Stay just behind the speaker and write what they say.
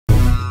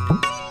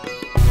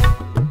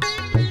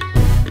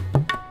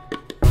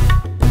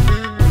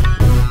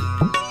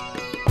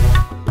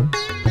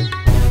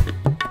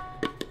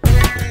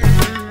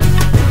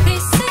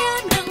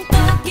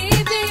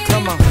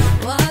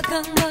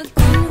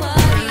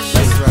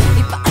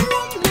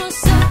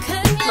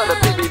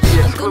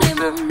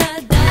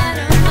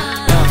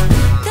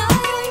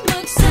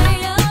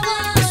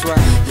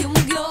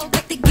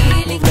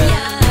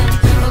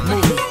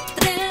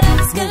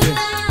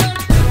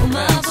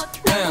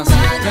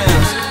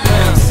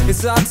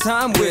It's our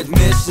time with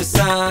Mr.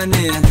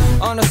 Signing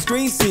on a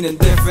screen seen in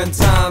different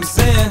times.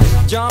 And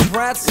John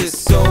Prats is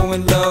so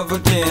in love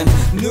again.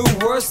 New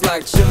words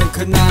like chillin',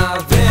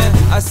 conniving.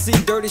 I see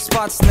dirty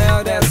spots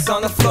now that's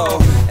on the floor.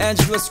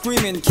 Angela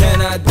screaming, can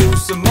I do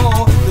some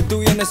more? The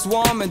DUYAN is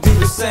warm and do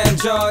the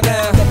Zanjoe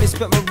now. Let me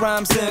spit my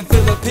rhymes in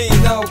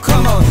Filipino.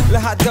 Come on,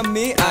 lahat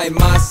kami ay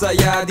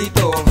masaya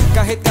dito.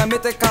 Kahit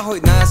gamit ay kahoy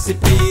na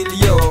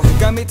sipilyo.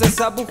 Gamitan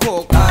sa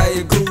buhok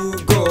ay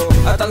gugo.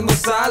 At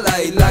almusal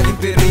ay laging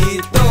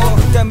pirito.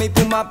 Kami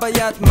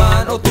pumapayat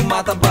man o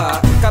tumataba.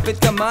 Kapit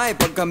kamay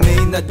pag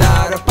kami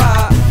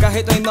nadarapa.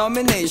 Kahit ay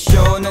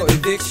nomination o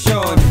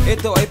eviction,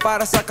 ito ay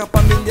para sa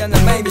kapamilya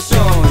na may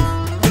misyon.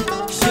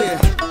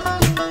 Yeah.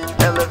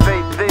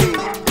 Elevate thee.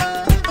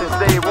 Since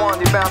day one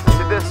you bound to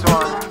see this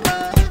one.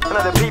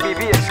 Another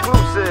PBB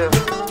exclusive.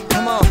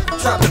 Come on,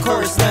 drop the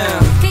chorus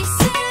now.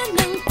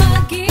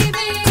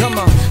 Come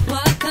on.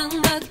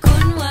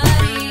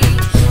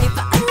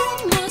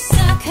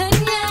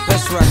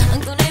 That's right.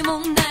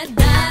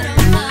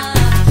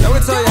 Now we'll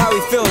tell you how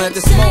we feeling at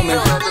this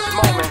moment.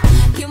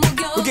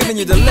 We're giving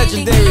you the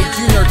legendary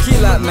Junior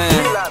Kilat man.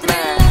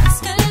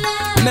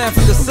 Man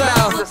from the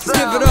south, let's give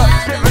it up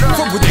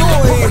for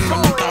Budoy.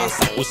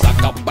 Sa usa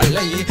ka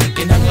balay,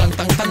 kinahanglang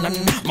tangtanan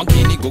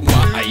maghinig ug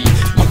maay,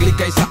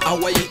 magligay sa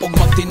away ug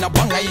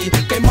magtinabangay.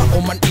 Kay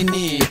mauman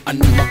ini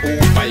ano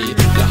maupay.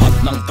 Lahat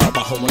ng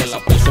trabaho mula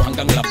sa puso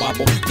hanggang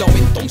lababo,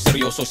 gawin tong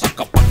seryoso sa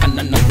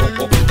kapakanan ng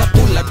grupo.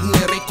 Katulad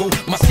ni Rico,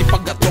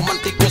 masipag at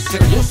romantiko,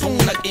 seryosong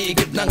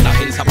nag-iigib ng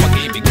dahil sa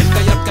pag-ibig.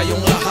 Kaya't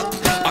kayong lahat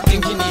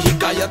aking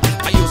hinihikayat,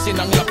 ayusin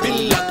ang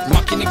lapil at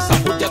makinig sa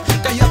hudyat.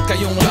 Kaya't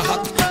kayong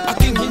lahat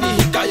aking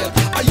hinihikayat,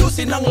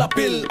 ayusin ang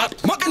lapil at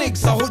makinig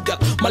sa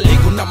hudyat.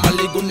 Maligo na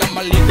maligo na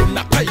maligo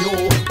na kayo,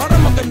 para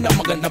maganda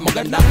maganda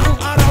maganda ang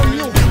araw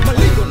nyo.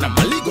 Maligo na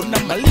maligo na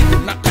maligo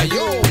na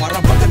kayo, para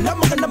maganda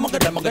maganda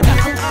maganda maganda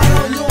ang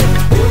araw nyo.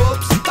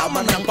 Oops, tama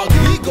ng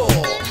pagligo.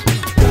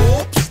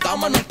 Oops,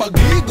 tama ng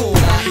pagligo.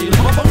 Dahil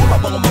mabango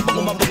mabango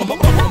mabango mabango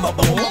mabango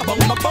mabango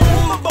mabango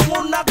mabango mabango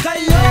na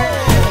kayo.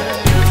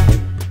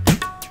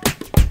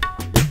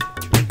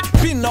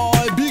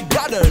 Pinoy Big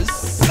Brothers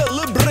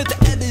Celebrate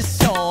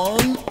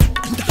Edition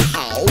in the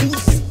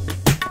house.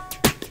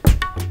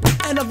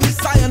 And a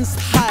VISAYAN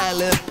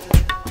style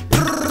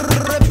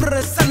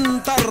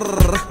representer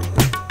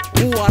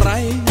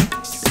Waray,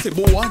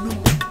 Cebuano,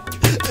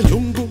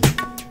 Ilonggo,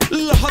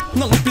 lahat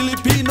ng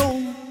Pilipino.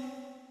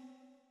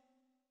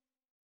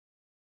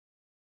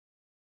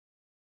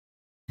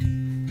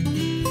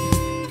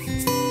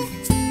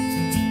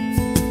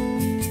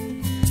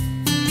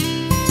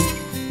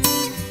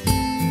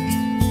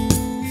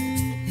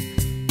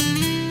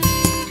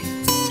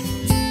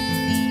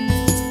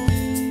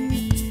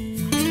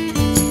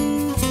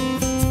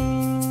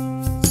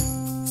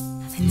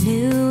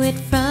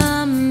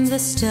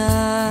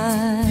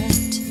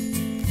 Start,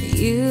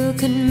 you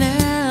could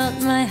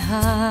melt my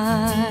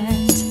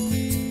heart.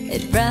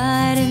 It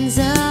brightens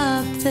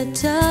up the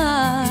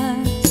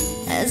dark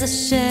as I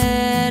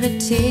shed a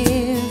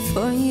tear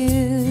for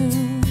you.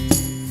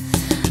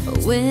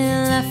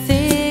 Will I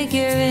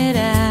figure it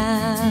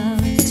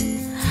out,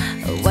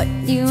 what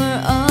you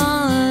are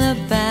all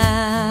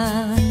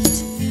about?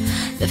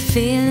 The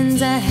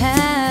feelings I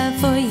have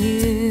for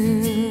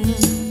you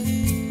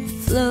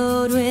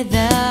flowed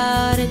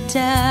without a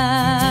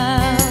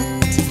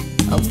doubt.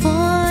 I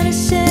wanna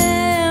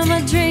share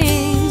my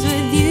dreams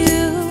with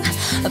you.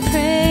 I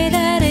pray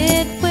that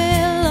it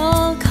will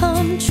all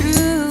come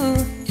true.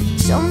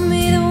 Show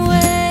me the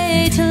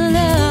way to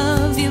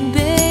love you,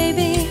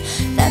 baby.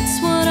 That's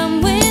what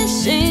I'm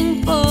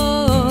wishing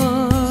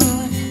for.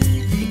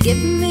 Give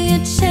me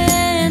a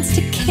chance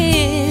to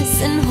kiss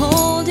and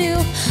hold you.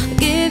 I'll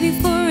give you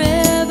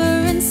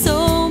forever and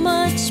so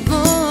much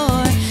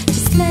more.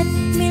 Just let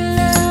me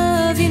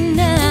love you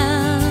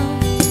now,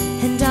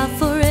 and I'll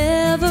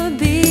forever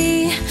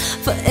be,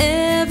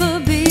 forever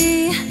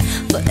be,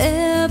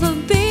 forever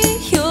be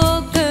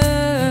your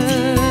girl.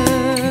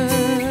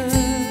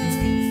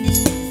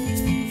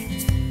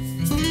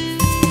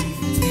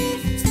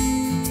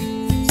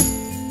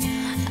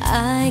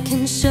 I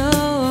can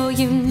show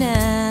you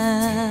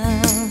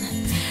now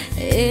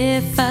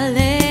if I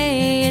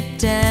lay it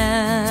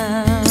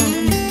down.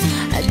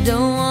 I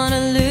don't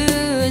wanna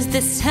lose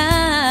this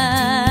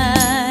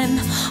time.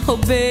 Oh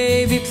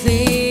baby,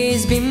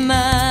 please be mine.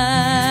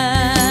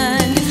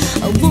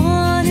 I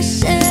wanna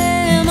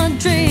share my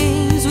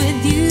dreams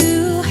with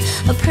you.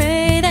 I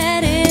pray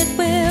that it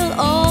will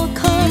all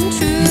come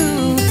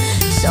true.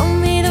 Show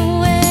me the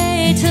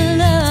way to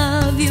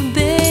love you,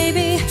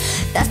 baby.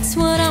 That's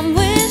what I'm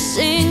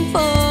wishing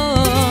for.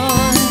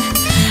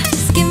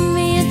 Just give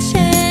me a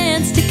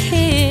chance to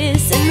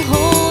kiss and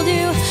hold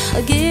you.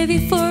 I'll give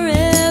you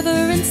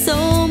forever and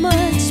so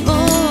much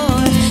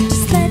more.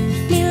 Just let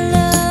me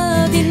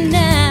love you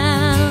now,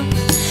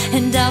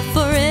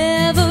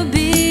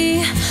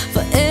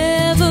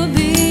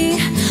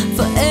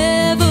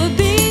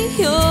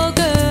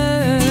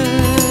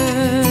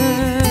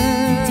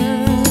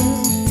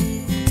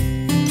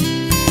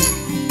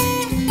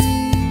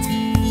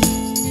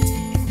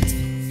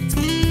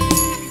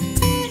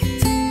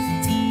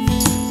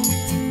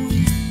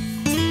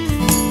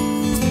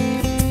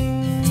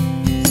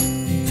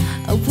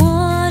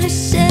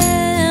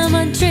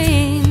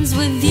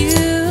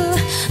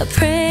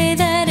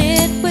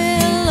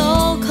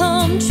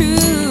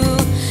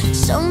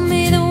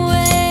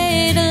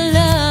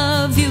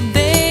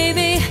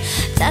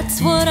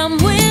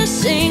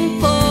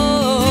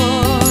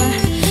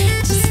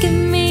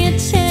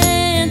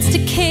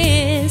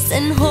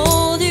 and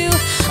hold you.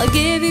 I'll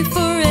give you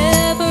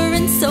forever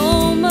and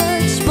so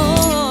much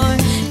more.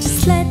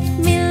 Just let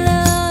me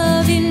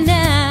love you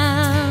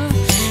now,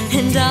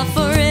 and I'll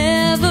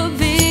forever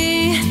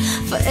be,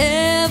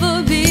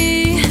 forever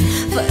be,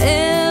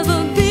 forever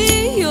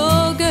be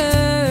your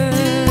girl.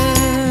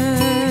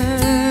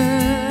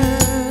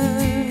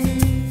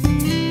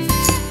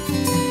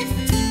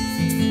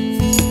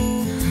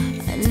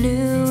 I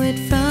knew it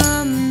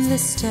from the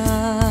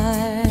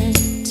start,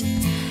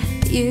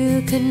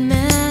 you could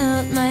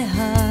melt my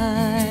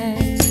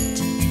heart.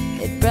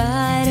 It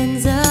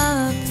brightens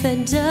up the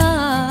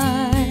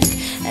dark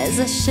as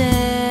I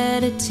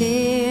shed a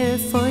tear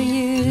for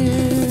you.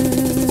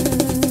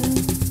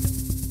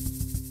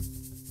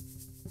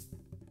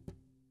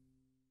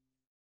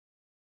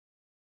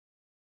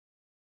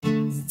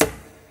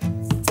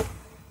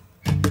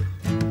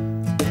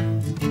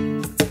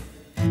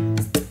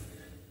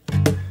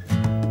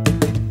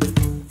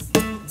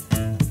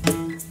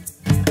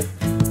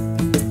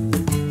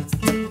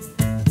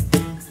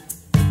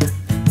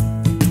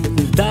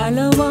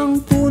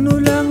 Dalawang puno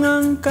lang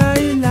ang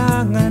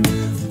kailangan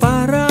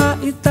para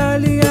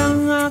itali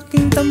ang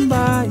aking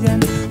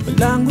tambayan.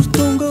 Walang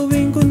gustong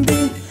gawin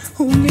kundi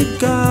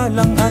humiga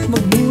lang at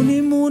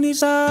magmuni-muni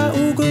sa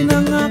ugoy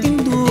ng aking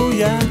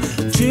duyan.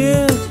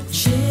 Chill,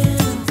 chill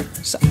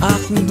sa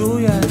aking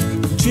duyan.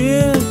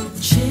 Chill,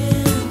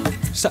 chill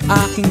sa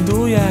aking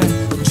duyan.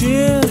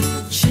 Chill,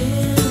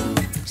 chill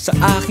sa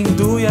aking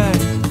duyan.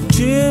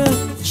 Chill,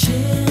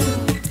 chill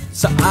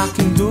sa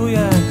aking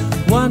duyan.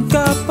 One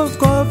cup of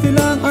coffee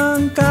lang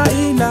ang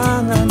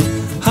kailangan,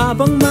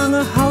 habang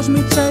mga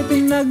housemates ay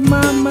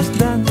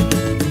pinagmamasdan.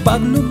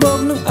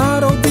 Paglubog ng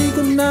araw di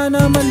ko na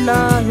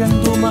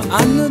namalayan.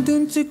 Dumaan na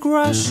din si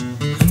crush,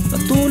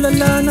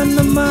 natulala na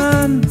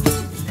naman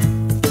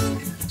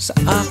sa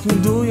aking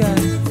duyan.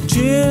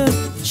 Chill,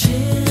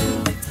 chill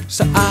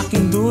sa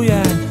aking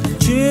duyan.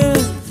 Chill,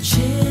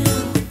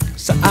 chill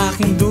sa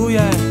aking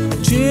duyan.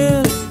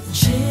 Chill,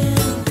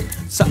 chill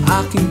sa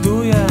aking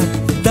duyan.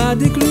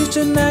 Daddy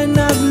Christian ay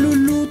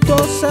nagluluto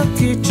sa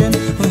kitchen.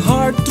 Ang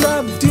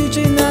heartthrob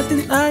DJ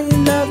natin ay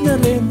in love na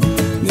rin.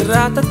 Ni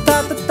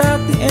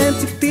Ratatatatati and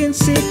 16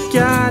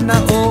 Sikyana.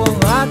 O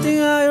ang ating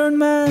Iron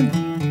Man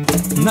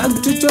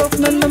nagjo-joke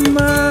na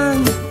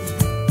naman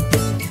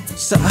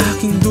sa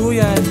aking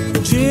duyan.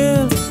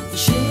 Chill,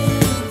 chill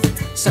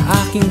sa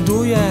aking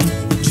duyan.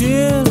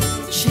 Chill,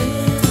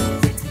 chill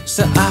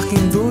sa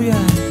aking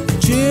duyan.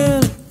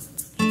 Chill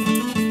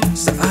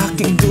sa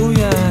aking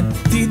duyan.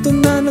 Dito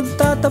na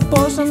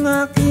nagtatapos ang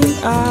aking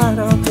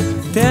araw.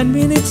 10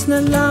 minutes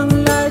na lang,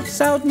 lights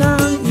out na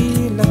ang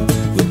ilaw.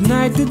 Good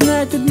night, good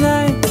night, good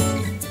night.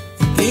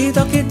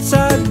 Kita-kits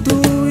sa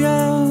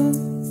duyan.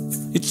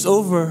 It's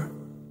over.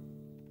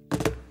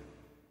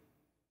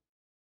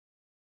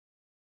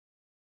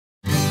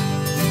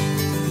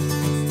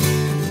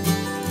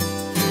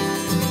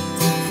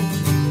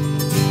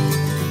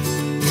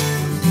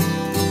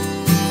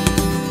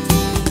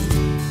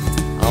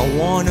 I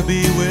wanna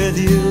be with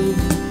you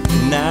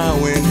now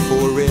and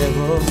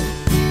forever,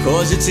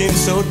 'cause it seems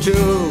so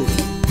true,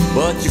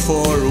 but you're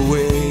far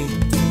away.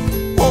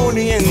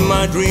 Only in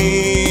my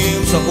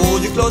dreams I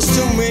hold you close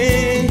to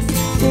me,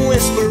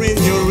 whisper in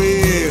your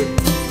ear,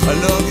 I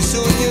love you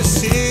soon you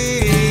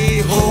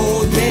see.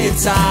 Hold me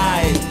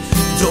tight,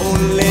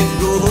 don't let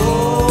go,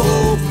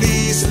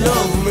 please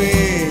love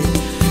me,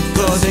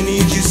 'cause I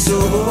need you so.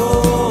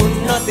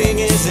 Nothing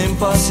is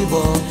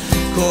impossible,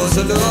 'cause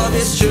our love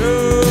is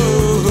true.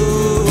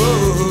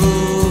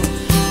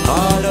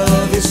 Our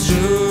love is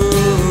true.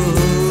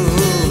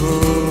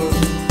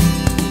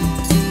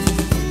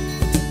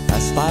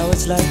 As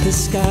fireworks light the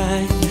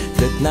sky,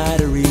 that night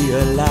I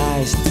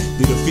realized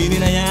that the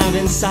feeling I have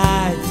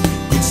inside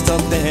could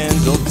stop the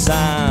hands of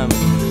time.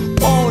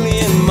 Only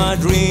in my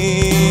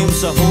dreams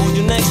I hold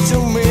you next to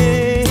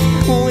me,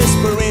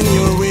 whisper in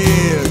your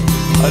ear,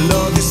 I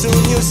love you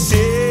soon you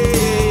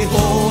see.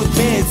 Hold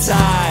me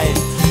tight,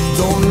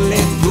 don't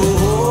let go,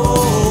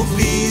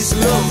 please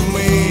love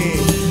me,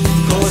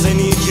 'cause I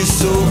need you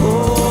so.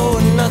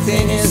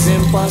 Nothing is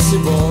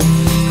impossible,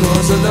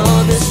 'cause our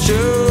love is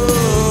true.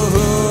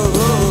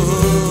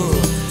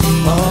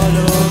 Our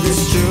love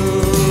is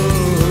true.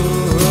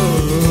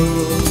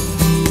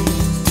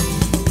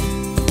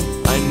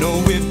 I know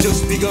we've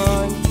just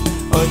begun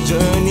a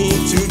journey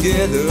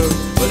together,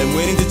 but I'm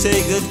willing to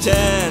take a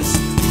chance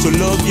to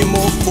love you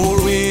more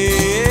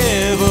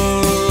forever.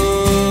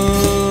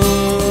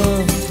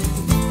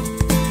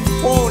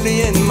 Only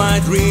in my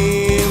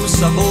dreams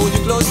I hold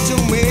you close to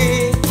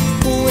me,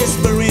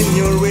 whisper in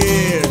your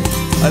ear,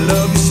 I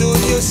love you soon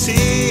you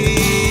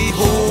see.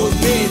 Hold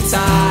me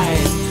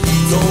tight,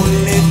 don't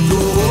let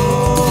go,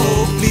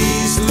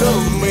 please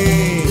love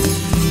me,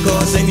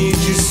 'cause I need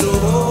you so.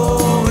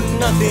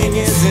 Nothing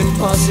is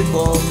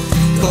impossible,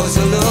 'cause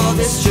our love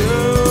is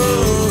true.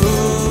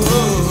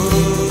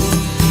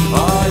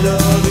 Our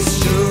love is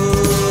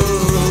true.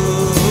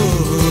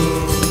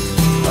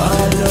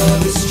 Our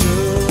love is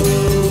true.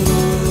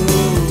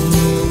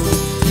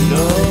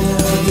 Our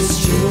love is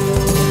true.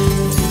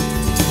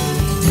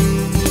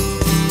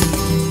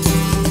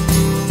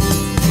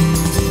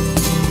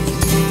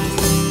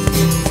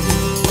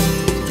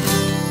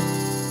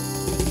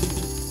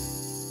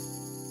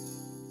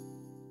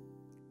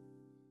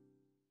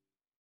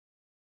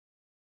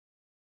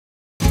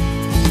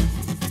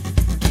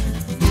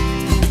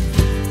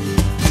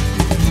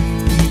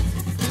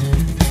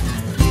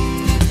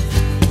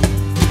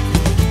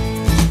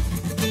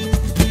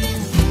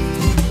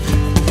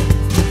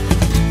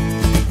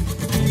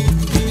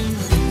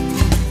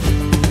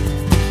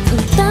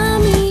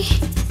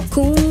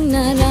 kung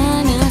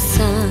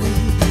naranasan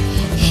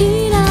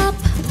hirap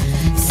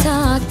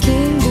sa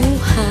aking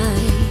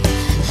buhay,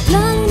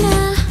 lalo na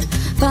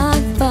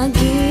pag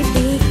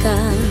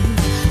pag-ibigan,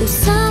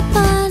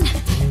 usapan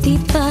di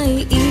pa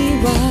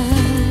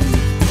iiwan.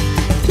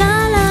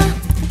 La la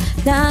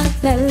la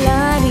la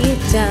la di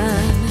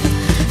dam,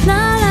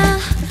 la la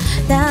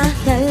la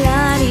la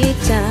la di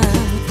dam.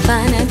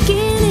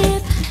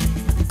 Panaginip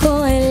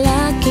ko ay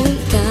laging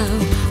ikaw,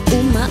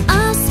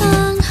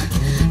 umaasang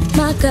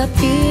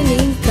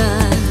makapiling ka.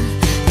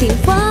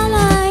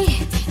 Tiwalay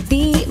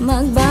di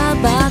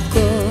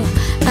magbabago,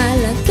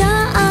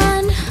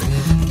 alagaan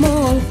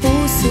mo ang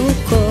puso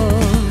ko.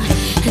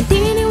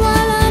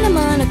 Naniniwala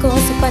naman ako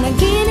sa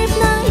panaginip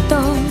na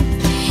ito,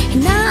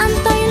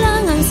 inaantay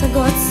lang ang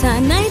sagot,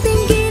 sana'y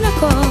tinggin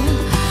ako.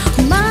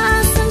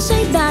 Umaasang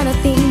siya'y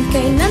darating,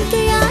 kailan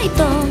kaya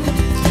ito?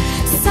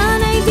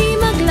 Sana'y di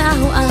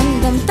maglaho ang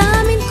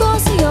damdamin ko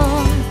sa'yo.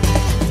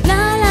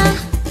 La la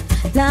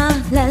la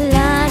la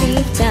la di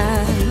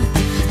dam,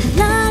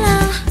 la la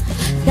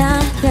la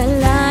la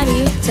la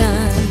di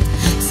dam.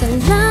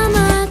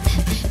 Salamat,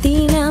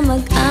 di na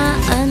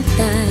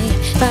mag-aantay,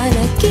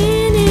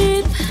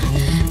 panaginip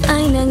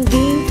ay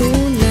naging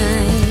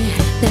tunay.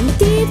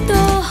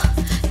 Nandito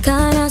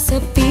ka na sa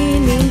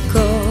piling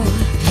ko,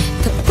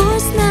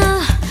 tapos na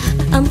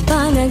ang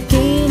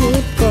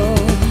panaginip ko.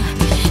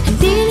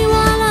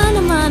 Naniniwala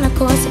naman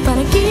ako sa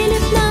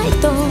panaginip na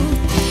ito,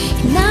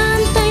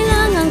 inaantay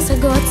lang ang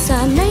sagot,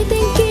 sana'y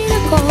tingin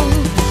ako.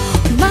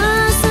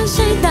 Umaasang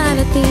siya'y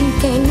darating,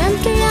 kailan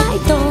kaya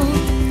ito?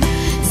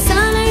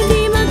 Sana'y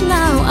di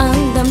maglaho ang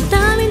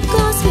damdamin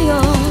ko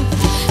sa'yo.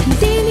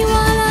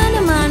 Naniniwala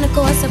naman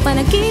ako sa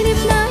panaginip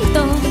na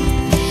ito,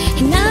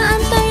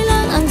 inaantay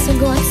lang ang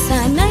sagot,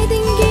 sana'y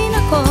tingin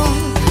ako.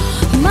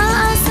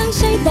 Umaasang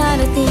siya'y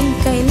darating,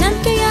 kailan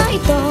kaya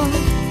ito?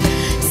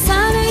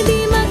 Sana'y di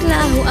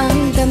maglaho ang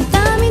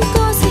damdamin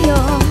ko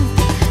sa'yo.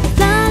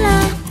 La la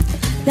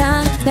la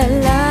la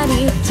la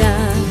di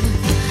dam,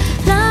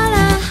 la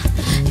la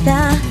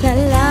la la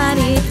la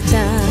di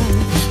dam.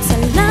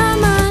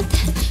 Salamat,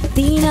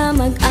 di na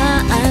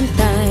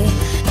mag-aantay,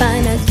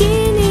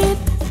 panaginip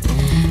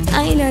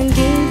ay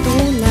naging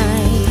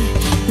tunay.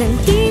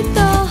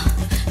 Nandito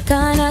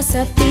ka na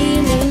sa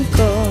piling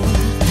ko,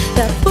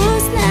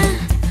 tapos na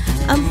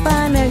ang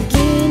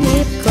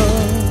panaginip ko.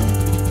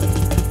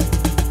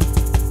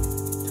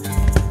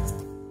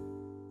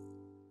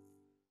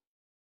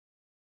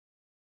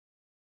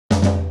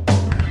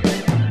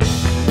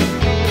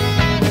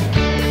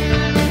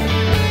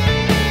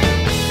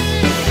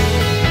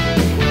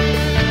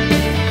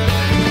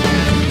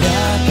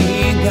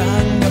 Lagi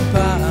kang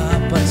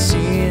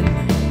napapansin,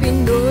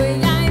 Pinoy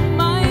ay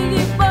may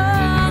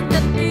ibang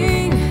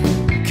dating,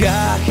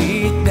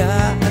 kahit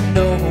na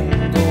anong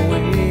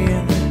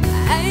gawin,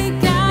 ay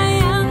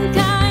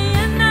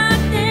kayang-kaya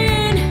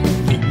natin.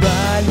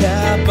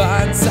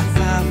 lumalaban sa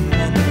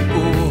aming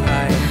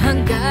buhay.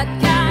 Hanggat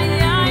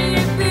kaya'y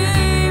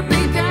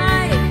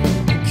ibibigay,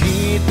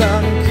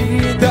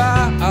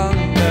 Kitang-kita ang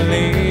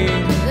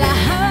galing,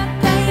 lahat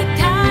ay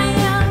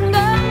kayang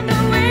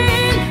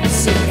gagawin.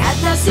 Sikat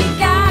na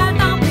sikat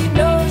ang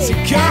Pinoy,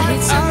 Sikat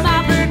kahit sa ang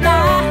mapita,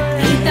 Pinoy.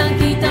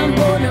 kitang-kita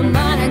mo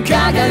naman ang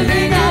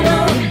kagalingan.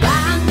 Iba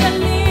ang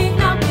galing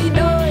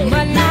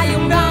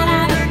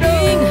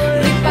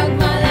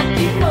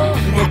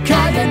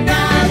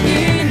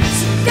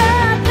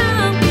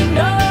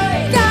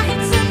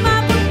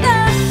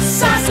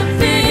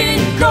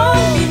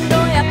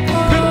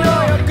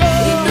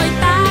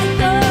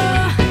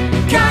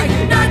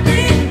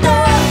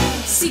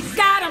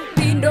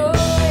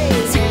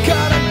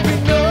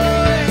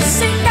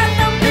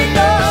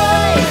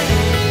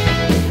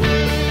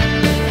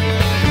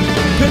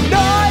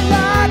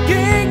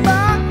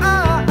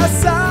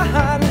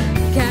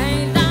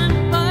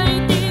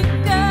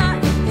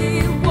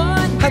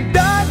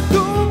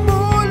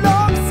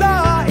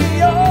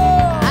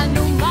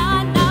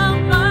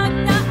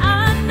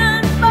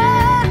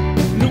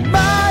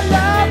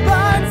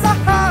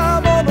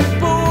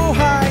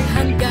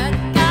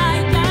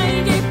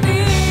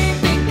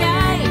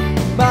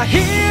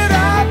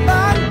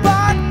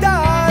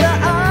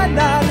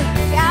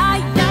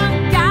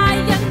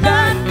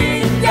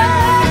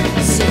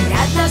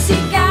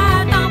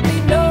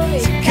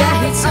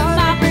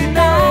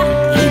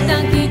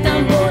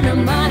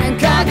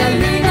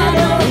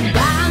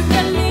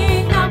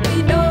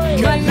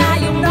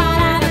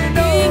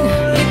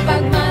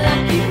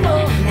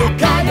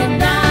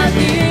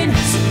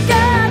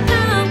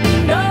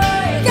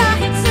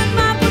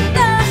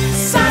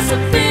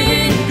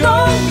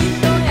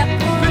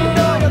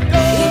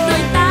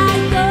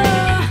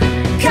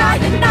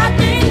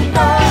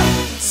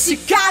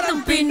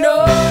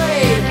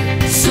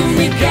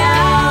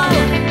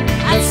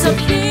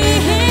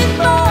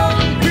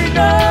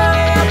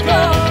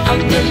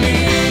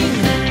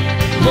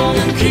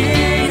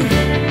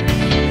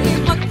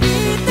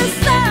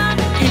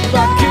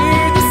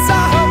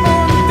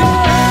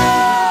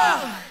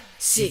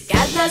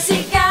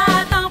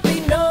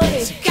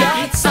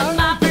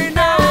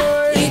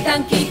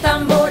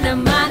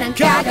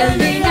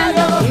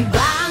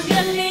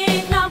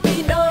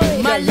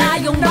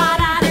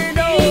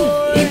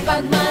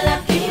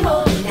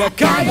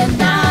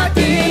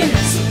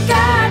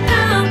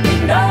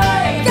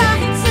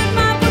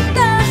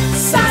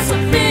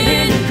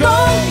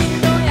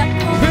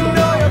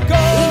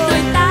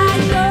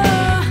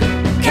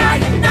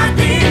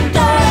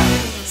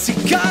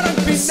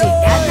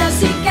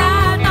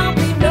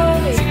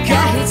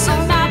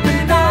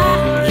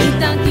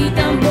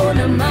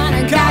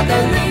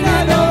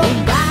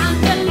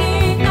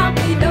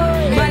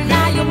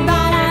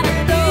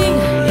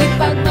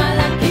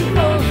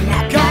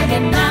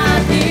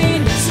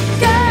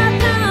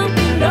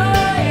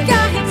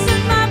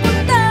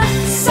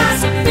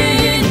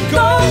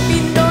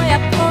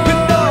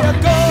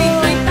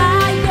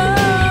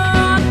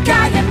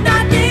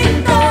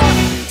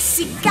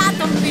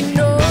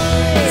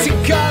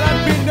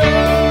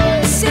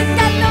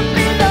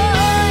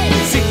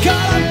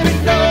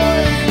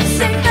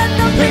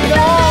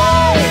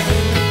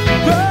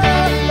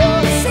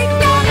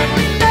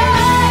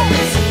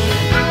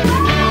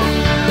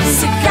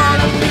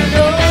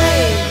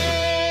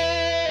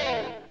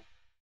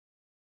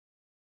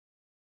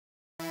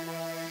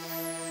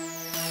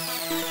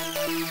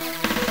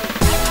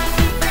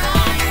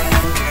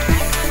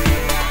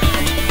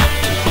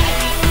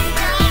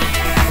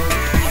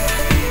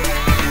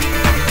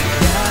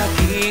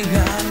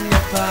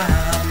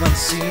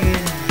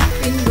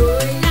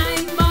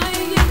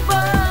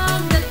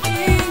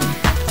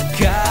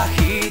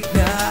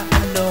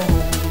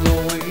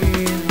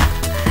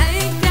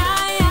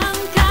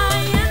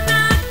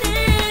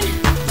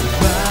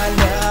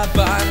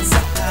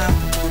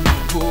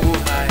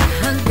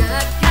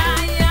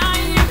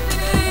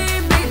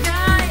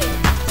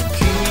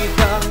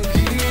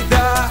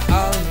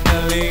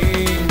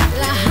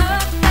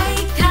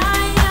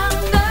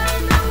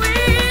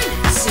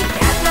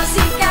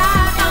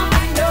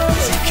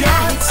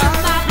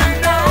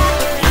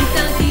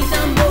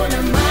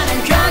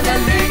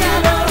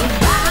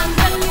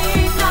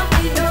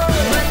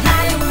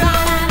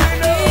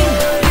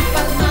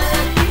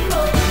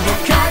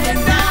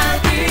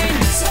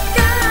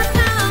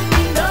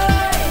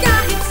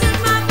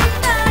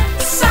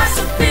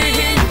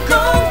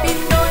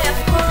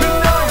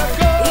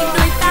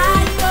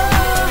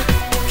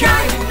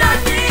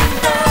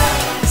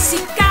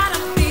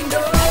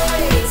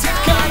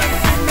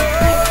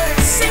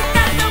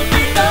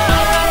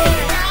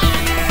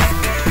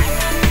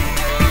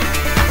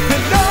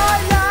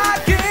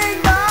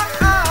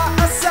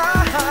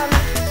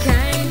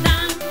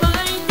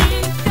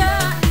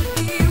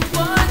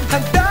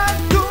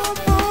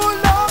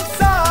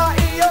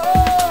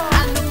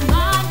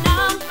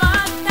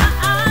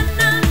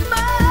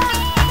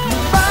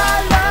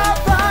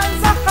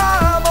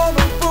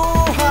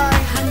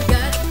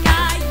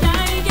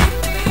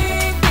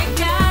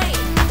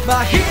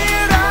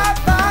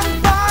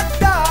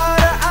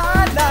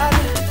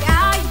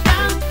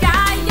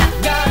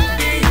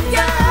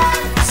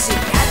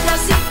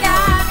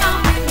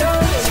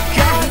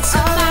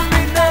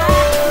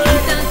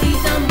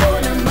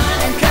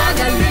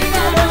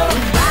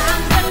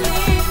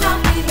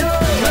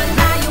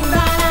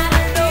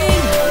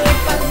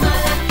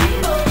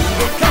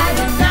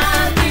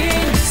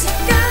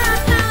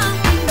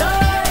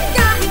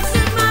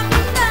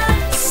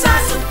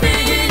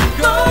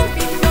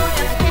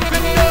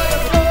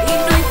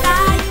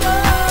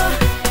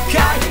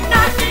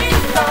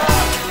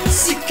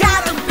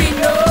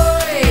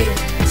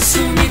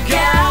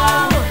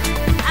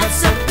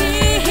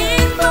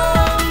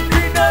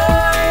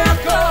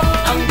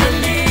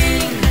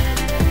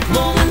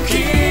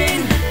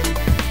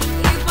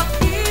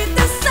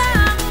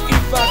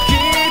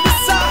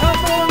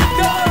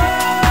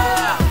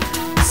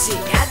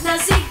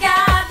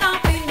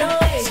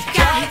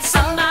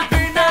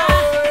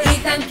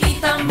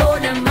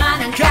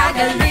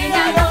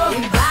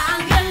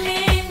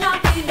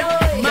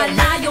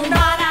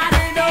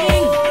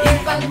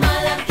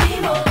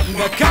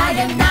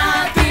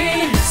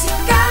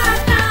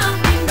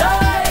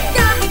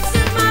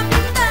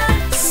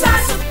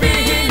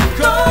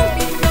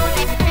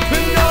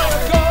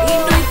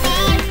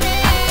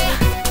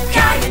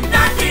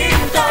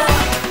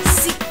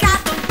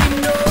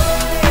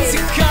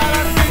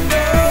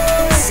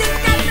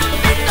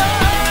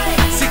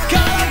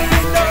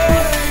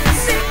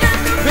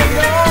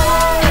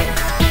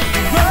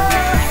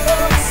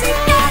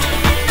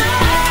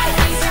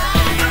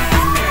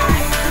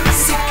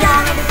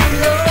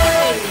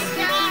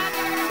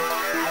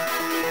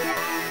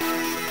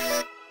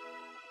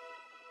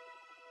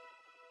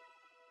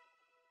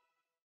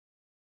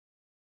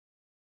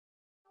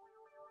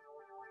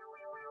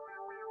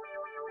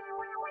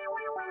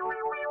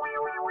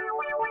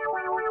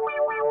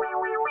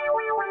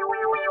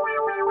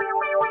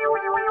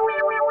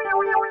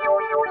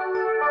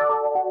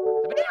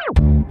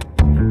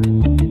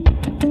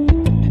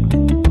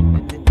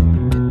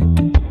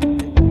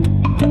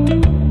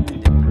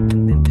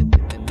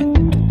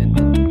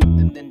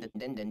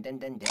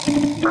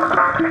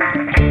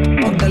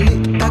Pagdali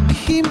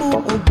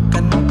taghimo og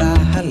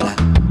kantahala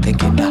kay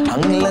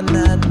kinahanglan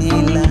na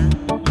nila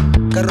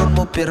karon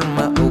mo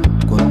pirma og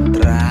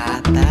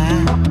kontrata.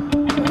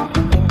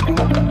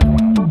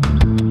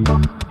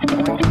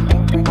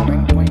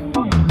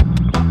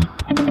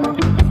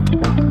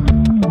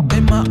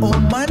 Kay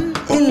mauman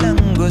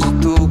ilang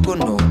gusto ko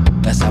no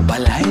nasa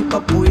balay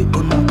papuy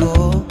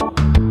undo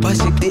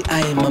basig di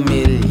ay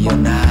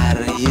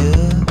mamilyonaryo.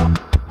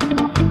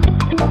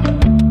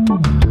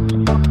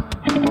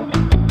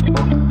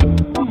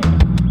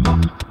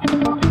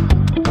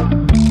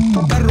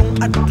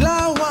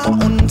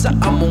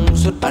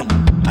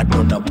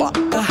 Ano na ba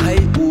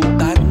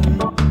kahayutan?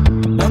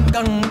 Huwag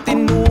kang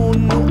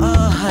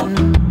tinunuahan.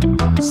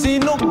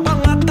 Sino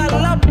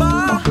pangatala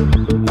ba?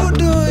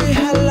 Budoy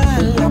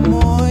halala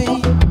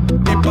mo'y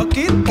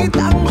ipakit-kit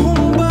ang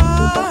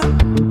humba.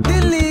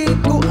 Dili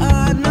ko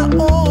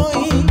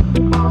anaoy.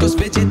 Cause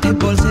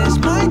vegetables is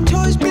my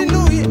choice.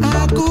 Pinoy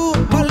ako,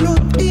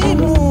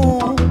 palutin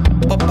mo.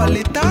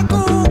 Papalit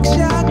ako,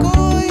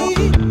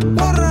 siyakoy.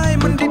 Waray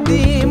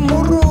mandidi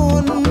mo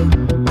ron.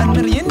 Ang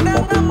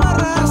merienda nga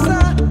marasa.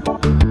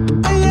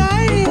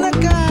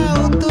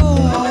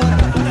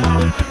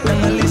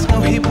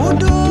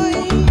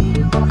 Budoy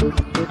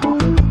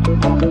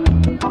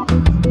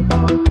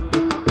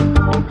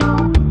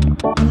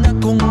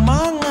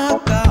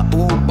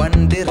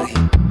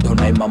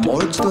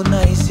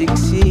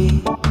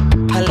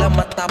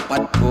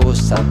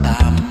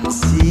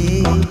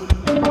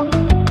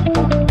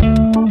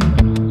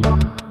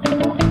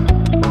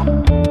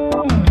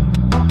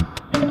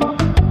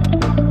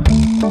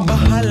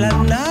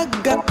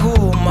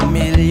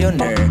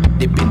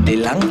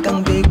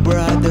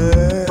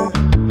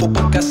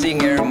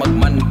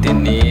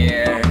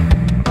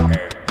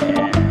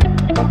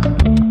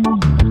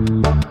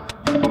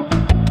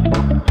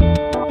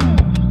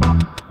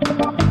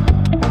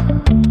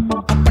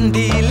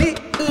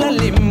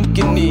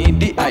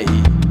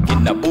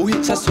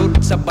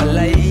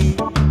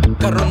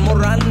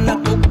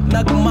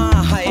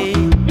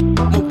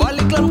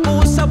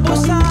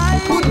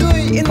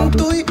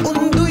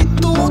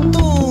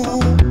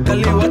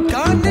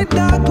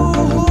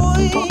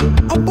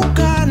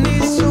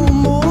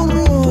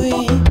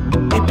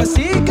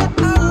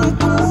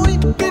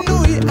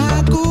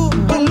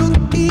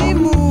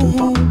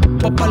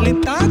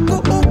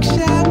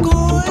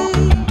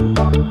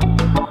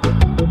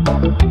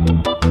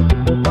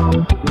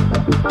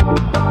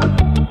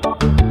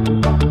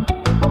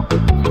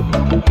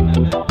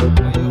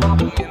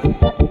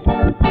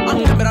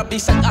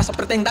Bisag asa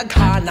preteng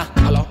daghana.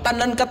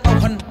 Tanan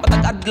katawhan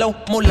matag adlaw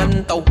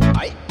mulantaw.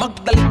 Ay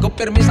magdali ko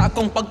permi sa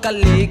akong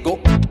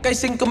pagkaligo. Kay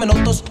 5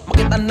 minutos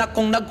makita na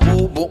kong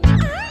naghubo.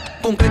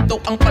 Konkreto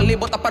ang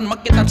palibot apan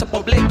makitan sa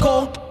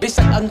publiko.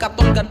 Bisag ang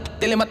katulgan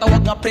dili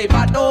matawag nga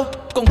privado.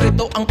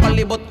 Konkreto ang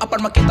palibot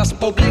apan makita sa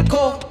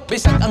publiko.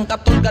 Bisag ang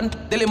katulgan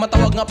dili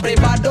matawag nga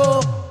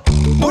privado.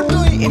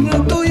 Budoy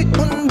inundoy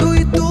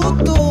undoy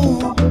tuto.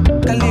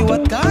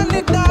 Kaliwat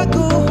kanit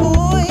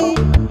dagoy.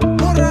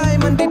 Moray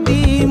man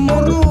didi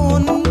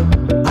moron.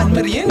 An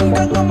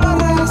merienda nga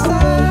marasa.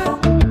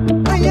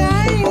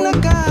 Ayay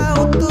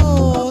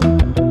nagautot.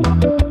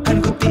 Kan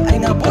kuti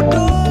ay nga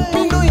budoy.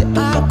 Pinoy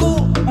ako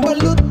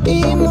balot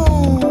imo.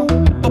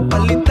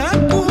 Papalitan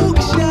ko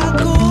siya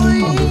koy.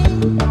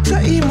 Sa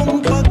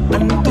imong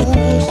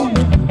pag-antos.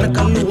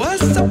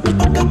 Nakaluwas sa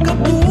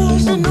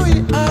pagkakabus. Pinoy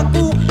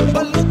ako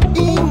balot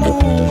imo.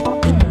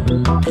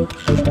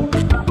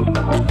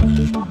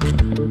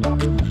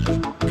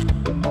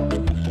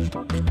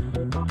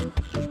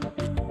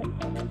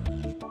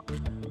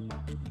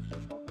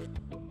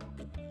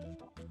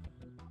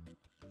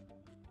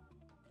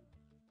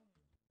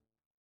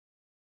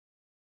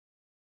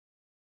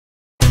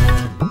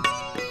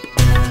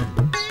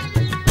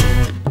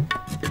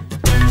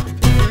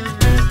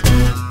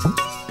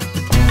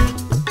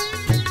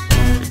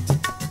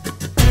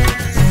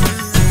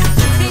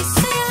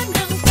 Visayan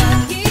ng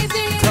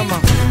pag-ibig. Come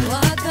on.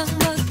 Huwag kang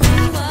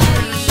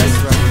magkunwari. That's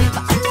right.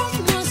 Ipaalam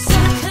mo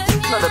sa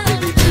kanya Another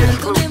PBB ang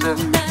tunay exclusive.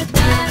 mong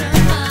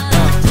nadarama.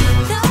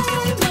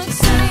 Dahil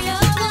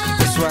magsayawan.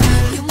 That's right.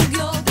 Yung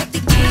mugyog at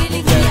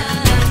igiling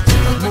yan.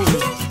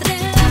 Magpahilit,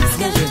 relax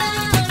ka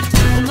lang.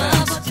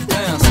 Umabot na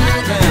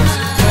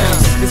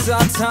Bounce. It's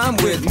our time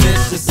with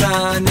Mr.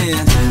 Signing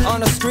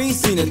on a screen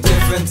seen in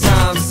different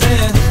times.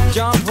 And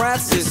John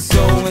Bratz is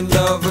so in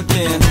love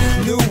again.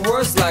 New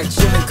words like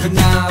chillin',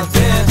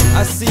 conniving.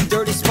 I see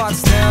dirty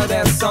spots now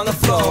that's on the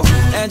floor.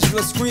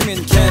 Angela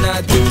screaming, can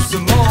I do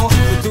some more?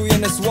 The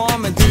DUYAN is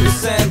warm and do the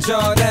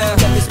Zanjoe down.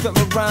 Let me spit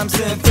my rhymes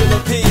in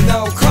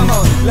Filipino. Come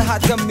on,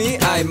 lahat kami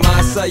ay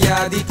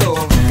masaya dito.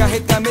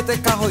 Kahit gamit ay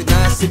kahoy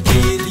na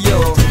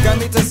sipilyo.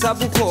 Gamitan sa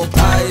buhok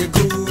ay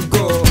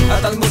gugo.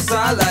 At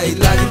almusal ay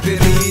laging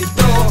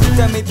perito.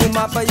 Kami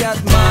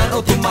pumapayat man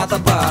o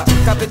tumataba.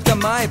 Kapit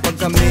kamay pag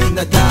kami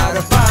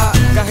nadarapa.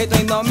 Kahit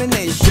ay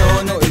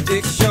nomination o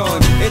eviction,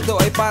 ito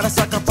ay para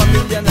sa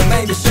kapamilya na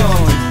may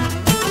misyon.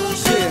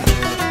 Shit.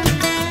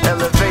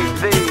 Elevate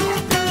V.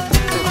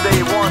 Since day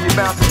one, you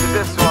bouncing to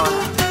this one.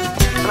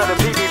 Another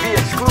PBB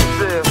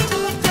exclusive.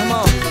 Come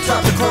on,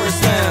 drop the chorus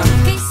now.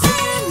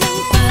 Visayan ng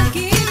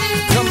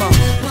pag-ibig. Come on.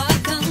 Huwag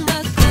kang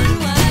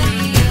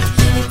magkunwari.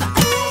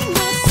 Ipaalam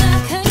mo sa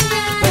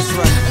kanya That's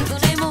right. ang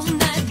tunay mong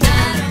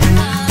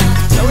nadarama.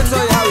 Now we'll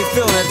tell you how we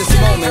feeling at this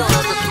moment.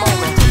 At this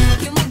moment,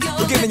 Yung mugyog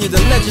We're giving you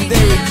the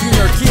legendary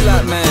Junior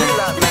Kilat man.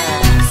 Kilat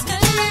man.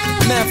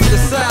 Man from the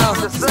south,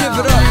 give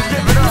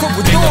it up for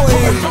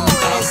Budoy.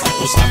 Sa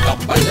usa ka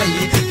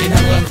balay,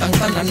 kinahanglan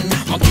tanan,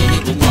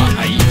 makinig ug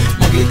maay,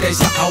 maglikay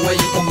sa away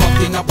ug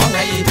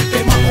magtinabangay,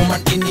 kay mauman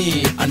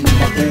ini ano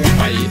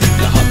mabuhay.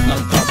 Lahat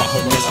ng trabaho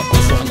mo sa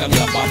puso hanggang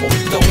lababo,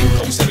 gawin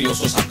tong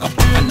seryoso sa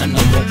kapakanan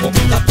ng grupo.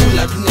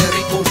 Katulad ni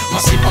Rico,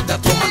 masipag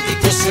at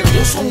romantiko,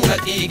 seryosong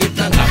nag-iigib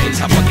na dahil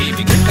sa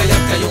pag-ibig.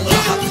 Kaya't kayong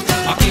lahat,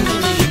 aking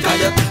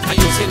hinihikayat,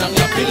 ayusin ang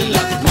lapil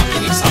at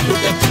makinig sa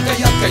hudyat.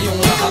 Kaya't kayong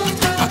lahat,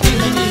 aking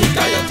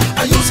hinihikayat,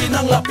 ayusin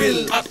ang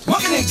lapil at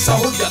makinig sa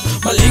hudyat.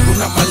 Maligo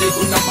na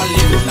maligo na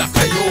maligo na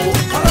kayo,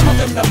 para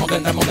maganda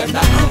maganda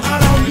maganda ang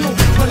araw nyo.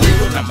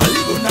 Maligo na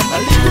maligo na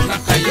maligo na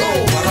kayo,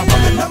 para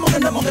maganda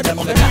maganda maganda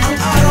maganda ang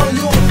araw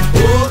nyo.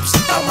 Oops,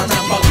 tama na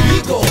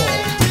pagligo.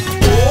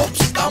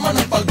 Oops, tama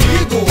na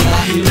pagligo.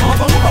 Dahil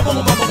mabango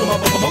mabango mabango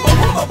mabango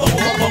mabango mabango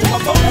mabango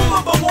mabango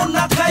mabango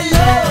na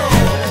kayo.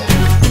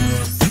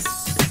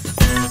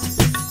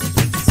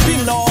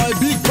 Pinoy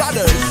Big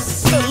Brothers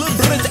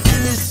Celebrate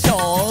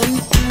Edition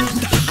in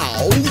the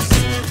house.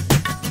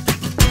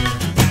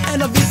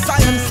 And a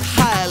Visayan's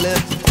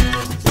highlight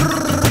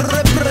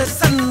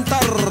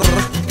representer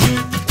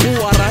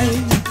Waray,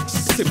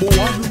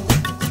 Cebuano,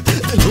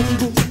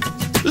 Ilonggo,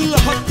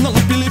 lahat ng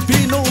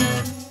Pilipino.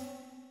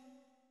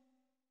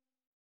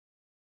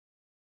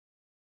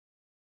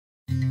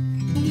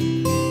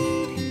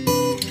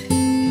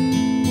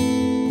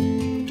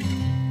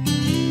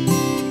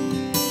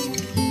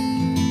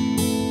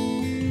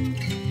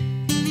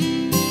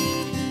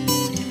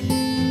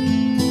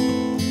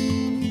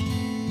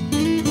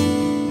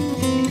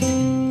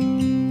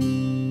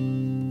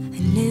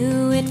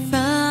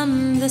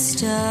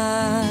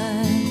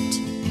 Start,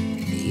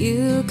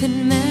 you could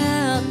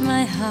melt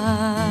my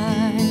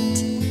heart.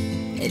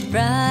 It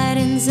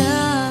brightens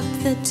up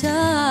the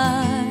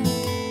dark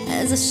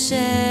as I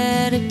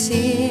shed a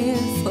tear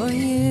for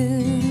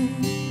you.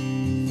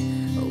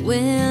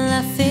 Will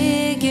I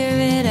figure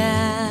it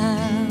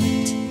out,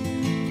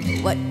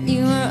 what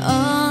you were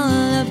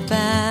all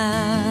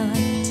about,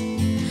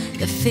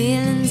 the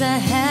feelings I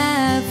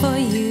have for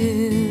you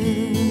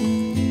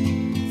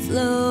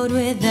flowed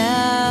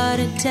without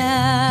a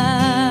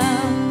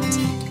doubt.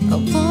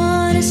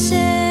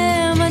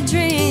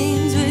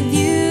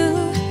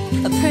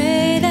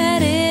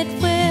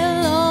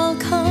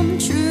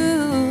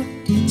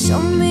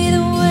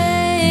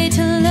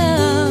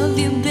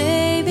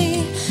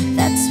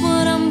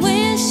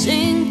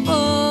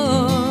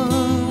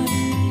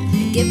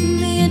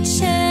 me a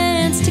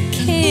chance to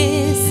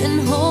kiss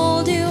and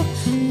hold you,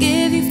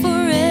 give you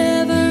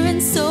forever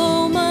and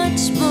so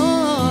much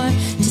more.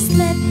 Just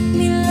let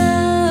me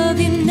love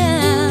you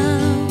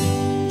now,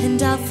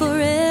 and I'll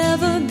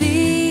forever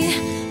be,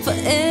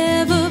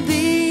 forever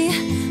be,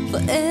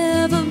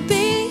 forever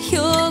be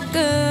your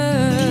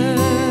girl.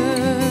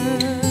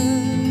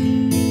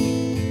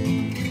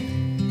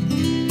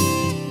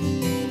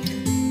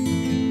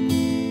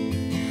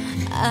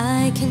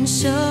 I can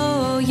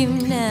show you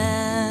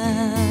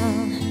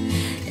now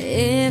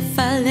if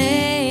I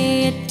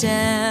lay it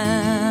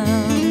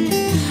down.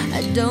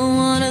 I don't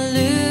wanna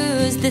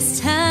lose this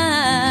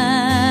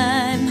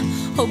time.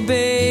 Oh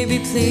baby,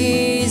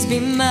 please be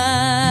mine.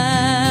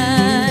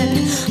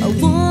 I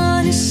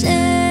wanna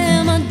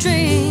share my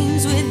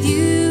dreams with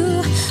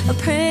you. I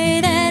pray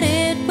that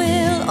it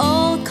will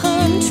all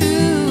come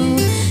true.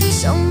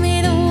 Show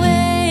me the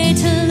way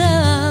to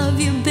love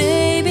you,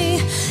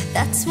 baby.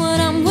 That's what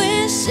I'm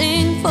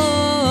wishing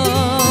for.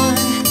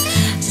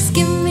 Just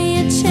give me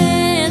a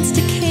chance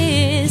to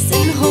kiss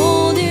and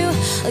hold you.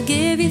 I'll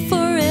give you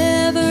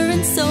forever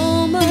and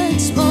so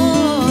much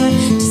more.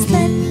 Just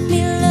let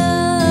me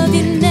love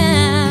you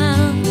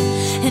now,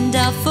 and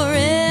I'll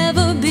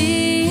forever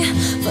be,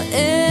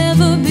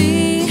 forever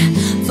be,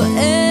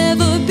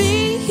 forever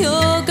be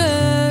your girl.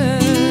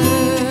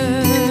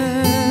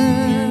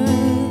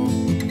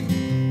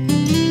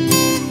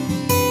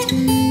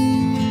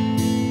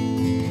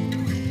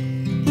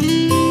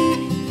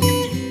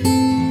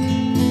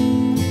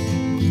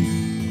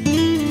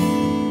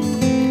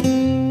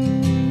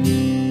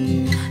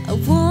 I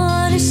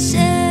wanna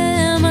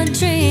share my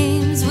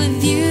dreams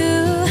with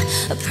you.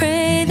 I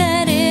pray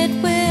that it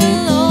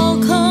will all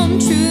come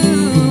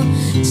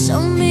true.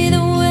 Show me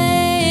the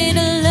way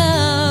to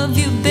love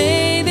you,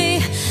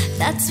 baby.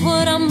 That's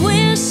what I'm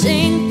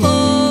wishing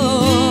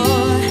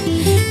for.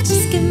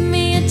 Just give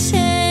me a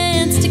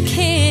chance to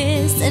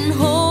kiss and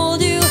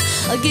hold you.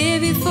 I'll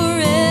give you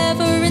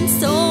forever and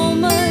so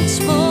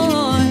much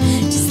more.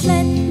 Just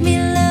let me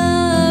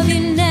love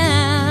you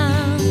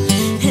now,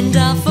 and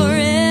I'll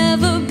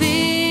forever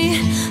be,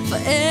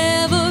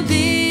 forever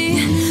be,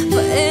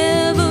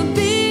 forever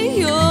be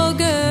your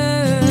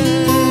girl.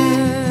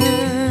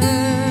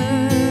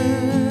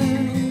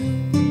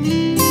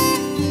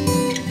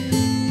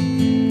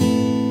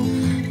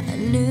 I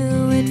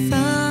knew it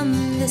from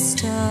the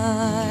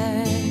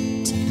start.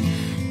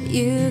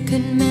 You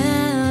could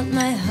melt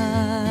my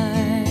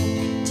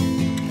heart.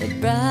 It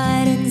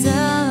brightens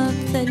up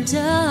the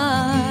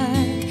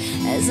dark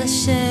as I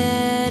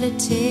shed a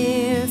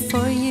tear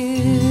for you.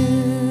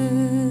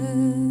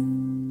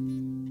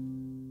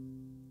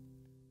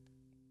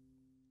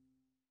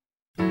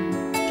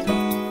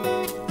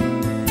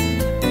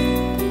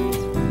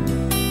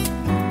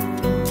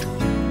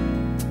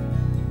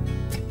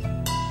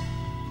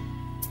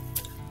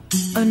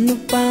 Ano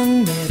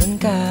pang meron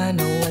ka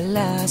na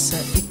wala sa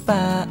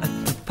iba at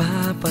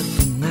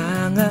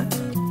napapatunganga?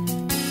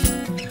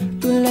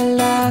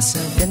 Tulala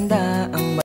sa ganda ang